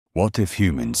What if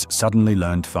humans suddenly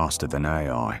learned faster than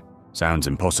AI? Sounds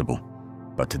impossible,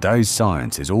 but today's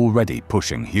science is already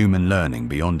pushing human learning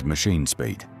beyond machine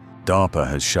speed. DARPA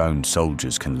has shown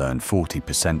soldiers can learn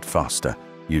 40% faster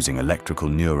using electrical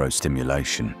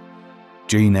neuro-stimulation.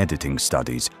 Gene editing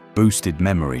studies boosted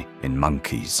memory in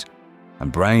monkeys,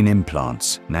 and brain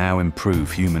implants now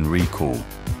improve human recall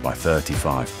by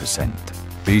 35%.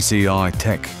 BCI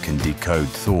tech can decode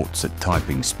thoughts at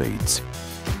typing speeds.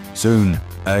 Soon,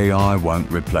 AI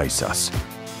won't replace us,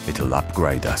 it'll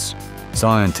upgrade us.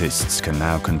 Scientists can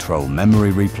now control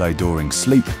memory replay during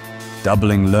sleep,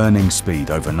 doubling learning speed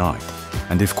overnight.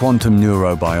 And if quantum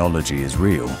neurobiology is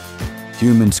real,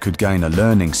 humans could gain a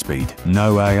learning speed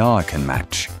no AI can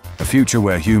match. A future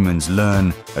where humans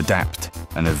learn, adapt,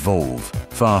 and evolve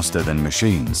faster than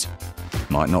machines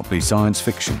might not be science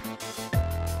fiction.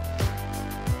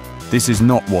 This is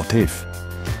not what if,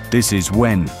 this is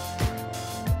when.